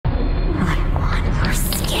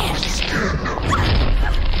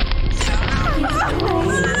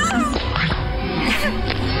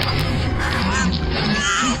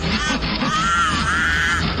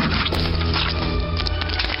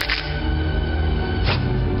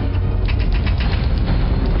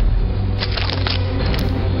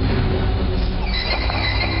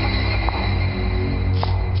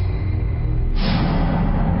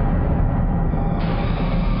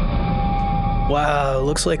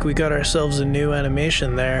Looks like we got ourselves a new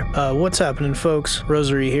animation there. What's happening, folks?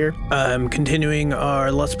 Rosary here. I'm continuing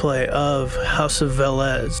our Let's Play of House of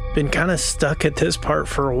Velez. Been kind of stuck at this part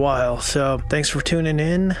for a while, so thanks for tuning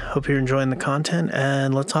in. Hope you're enjoying the content,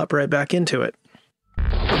 and let's hop right back into it.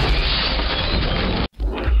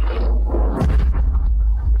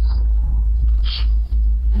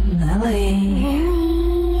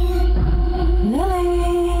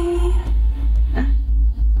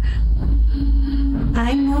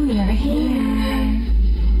 I know you're here.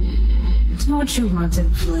 Don't you want to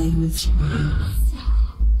play with me?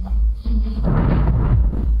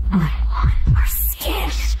 I want your skin.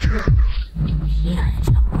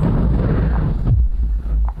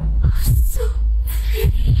 Oh, so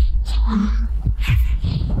pretty.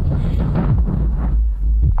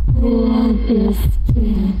 Love is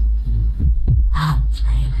dead. I'll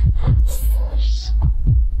play with this.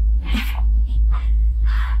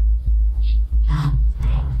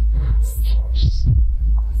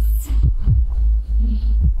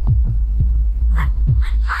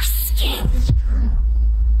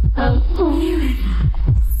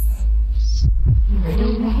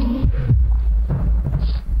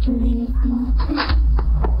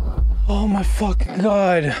 Oh my fucking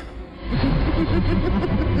god.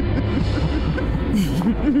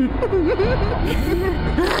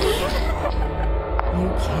 You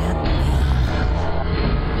can't leave.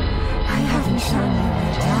 I haven't shown you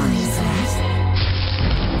the dice yet.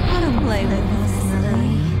 I don't play with this,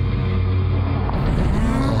 silly.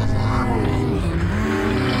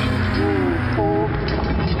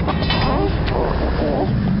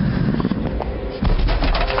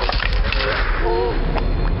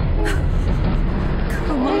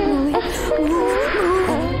 Come on, Lily.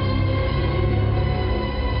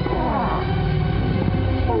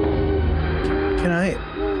 Can I?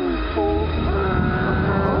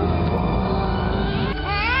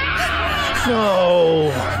 No!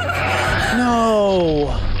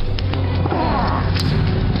 No!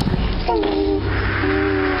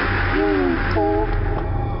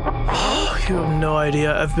 Oh, you have no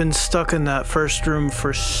idea. I've been stuck in that first room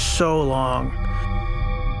for so long.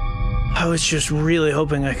 I was just really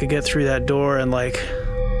hoping I could get through that door and, like,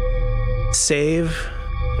 save,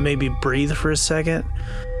 maybe breathe for a second.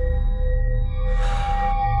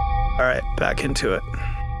 Alright, back into it.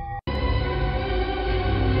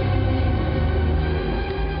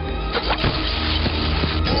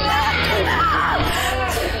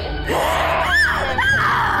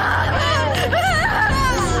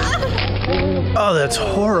 Oh, that's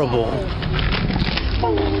horrible.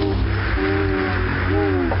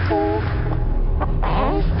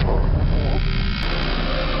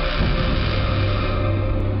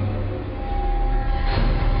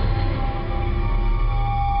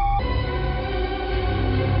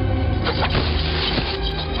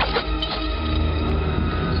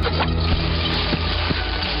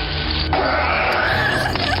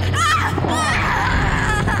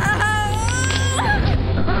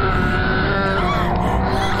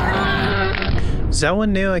 Is that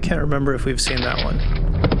one new? I can't remember if we've seen that one.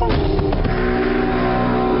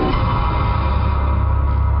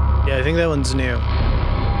 Yeah, I think that one's new.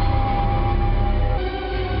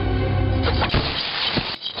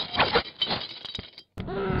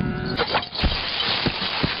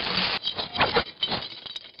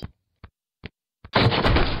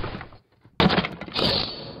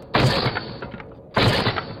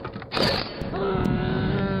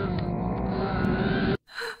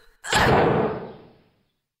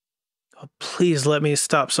 Please let me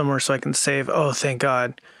stop somewhere so I can save. Oh, thank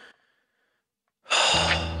God.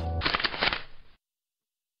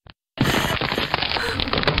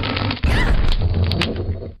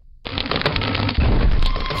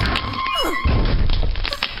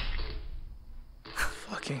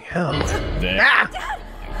 Fucking hell. There, Ah!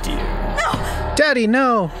 dear. No! Daddy,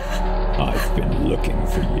 no! I've been looking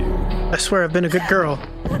for you. I swear I've been a good girl.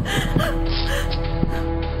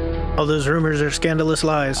 All those rumors are scandalous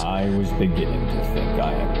lies. I was beginning to think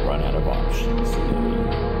I had run out of options,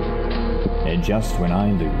 Lily. And just when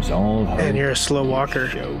I lose all hope, And you're a slow walker. you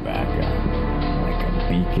show back up like a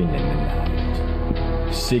beacon in the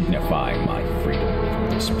night, signifying my freedom from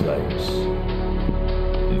this place,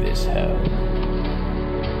 this hell.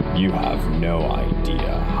 You have no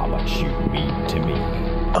idea how much you mean to me.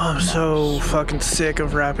 Oh, I'm so fucking sick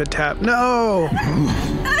of rapid tap. No!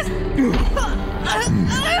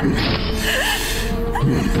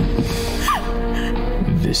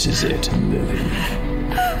 This is it, Lily.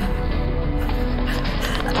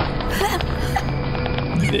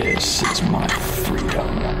 This is my freedom.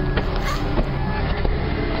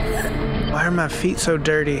 Why are my feet so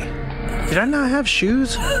dirty? Did I not have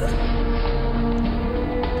shoes?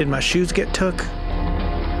 Did my shoes get took?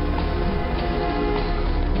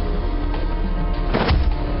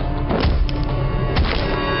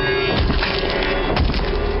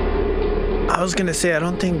 I was gonna say, I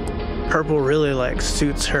don't think purple really like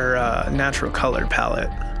suits her natural color palette.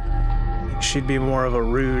 I think she'd be more of a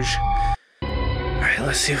rouge. Alright,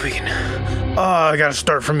 let's see if we can... Oh, I gotta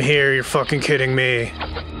start from here, you're fucking kidding me.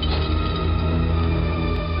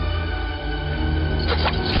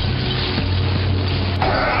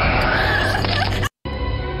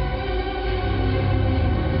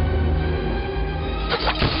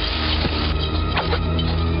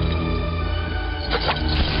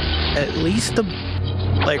 At least the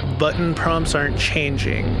like button prompts aren't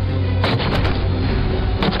changing.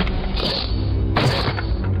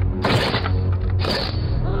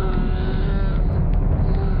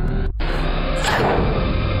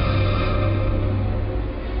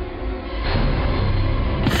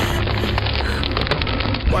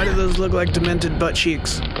 Why do those look like demented butt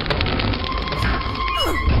cheeks?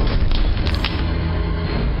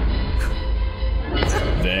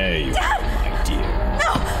 There you are, my dear.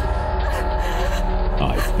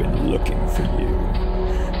 I've been looking for you.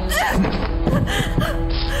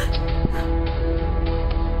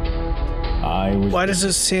 Why does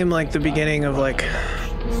this seem like the beginning of like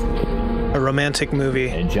a romantic movie?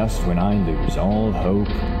 And just when I lose all hope,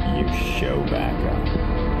 you show back up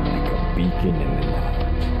like a beacon in the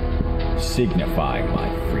night, signifying my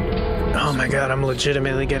freedom. Oh my god, I'm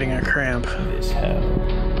legitimately getting a cramp. This hell.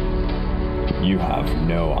 You have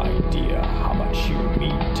no idea how much you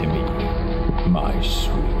mean to me, my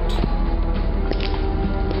sweet.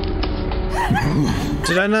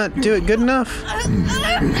 Did I not do it good enough?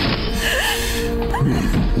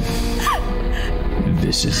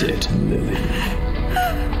 This is it, Lily.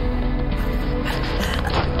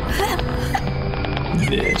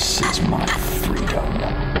 This is my freedom.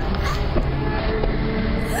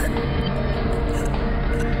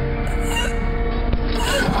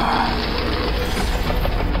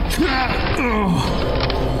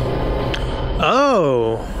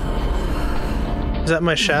 Oh. Is that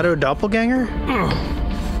my shadow doppelganger?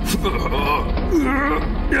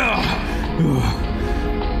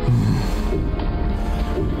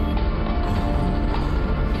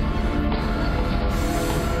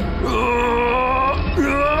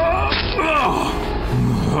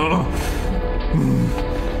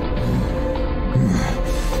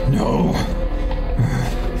 No.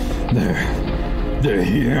 They're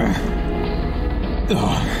here.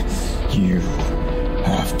 You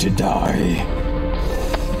have to die.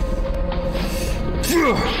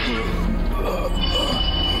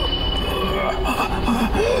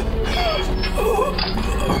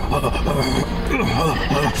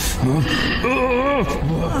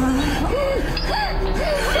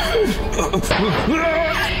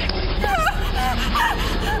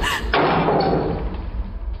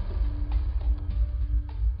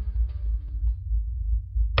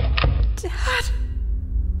 Dad.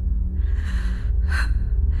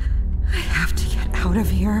 I have to get out of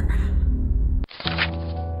here.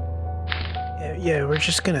 Yeah, we're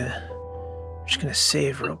just gonna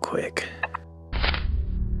save real quick.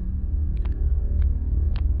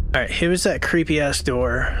 Alright, here was that creepy ass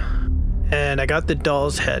door. And I got the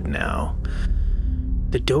doll's head now.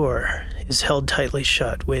 The door is held tightly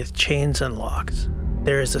shut with chains and locks.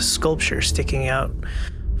 There is a sculpture sticking out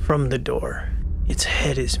from the door. Its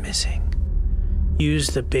head is missing. Use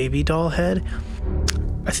the baby doll head.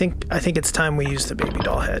 I think it's time we use the baby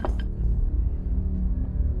doll head.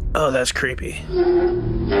 Oh, that's creepy.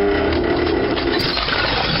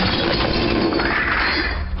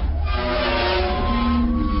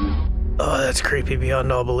 Oh, that's creepy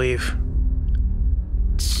beyond all belief.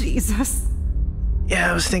 Jesus.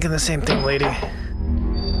 Yeah, I was thinking the same thing, lady.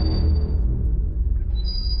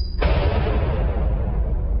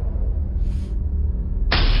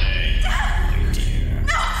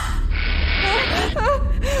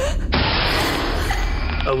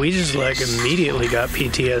 Oh, we just like immediately got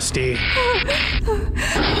PTSD.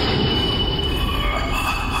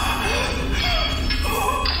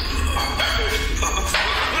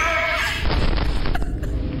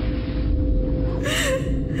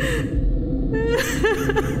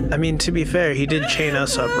 I mean, to be fair, he did chain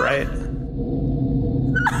us up, right?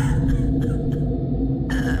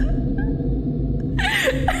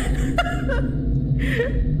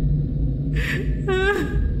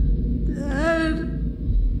 Dad,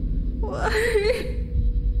 why?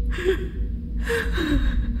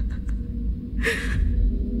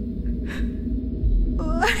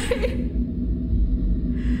 Why?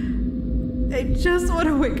 I just want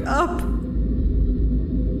to wake up.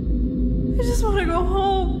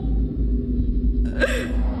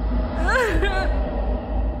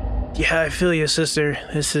 Yeah, I feel you, sister.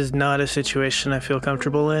 This is not a situation I feel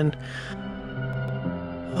comfortable in.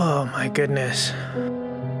 Oh my goodness.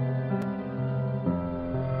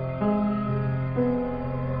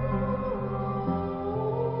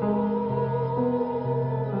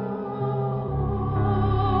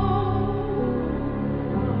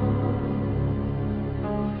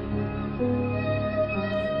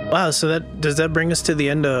 Wow, so does that bring us to the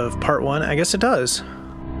end of part 1? I guess it does.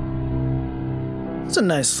 It's a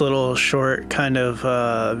nice little short kind of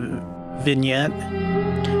vignette.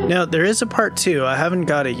 Now, there is a part 2. I haven't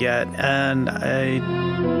got it yet, and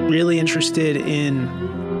I'm really interested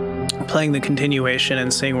in playing the continuation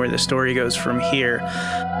and seeing where the story goes from here.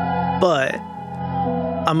 But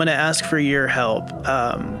I'm going to ask for your help.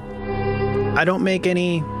 I don't make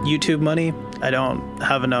any YouTube money. I don't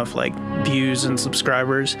have enough views and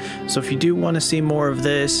subscribers. So if you do want to see more of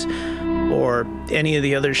this or any of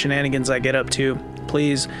the other shenanigans I get up to,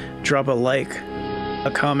 please drop a like,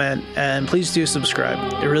 a comment, and please do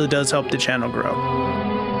subscribe. It really does help the channel grow.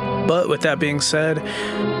 But with that being said,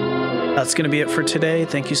 that's going to be it for today.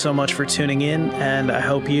 Thank you so much for tuning in, and I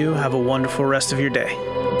hope you have a wonderful rest of your day.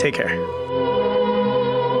 Take care.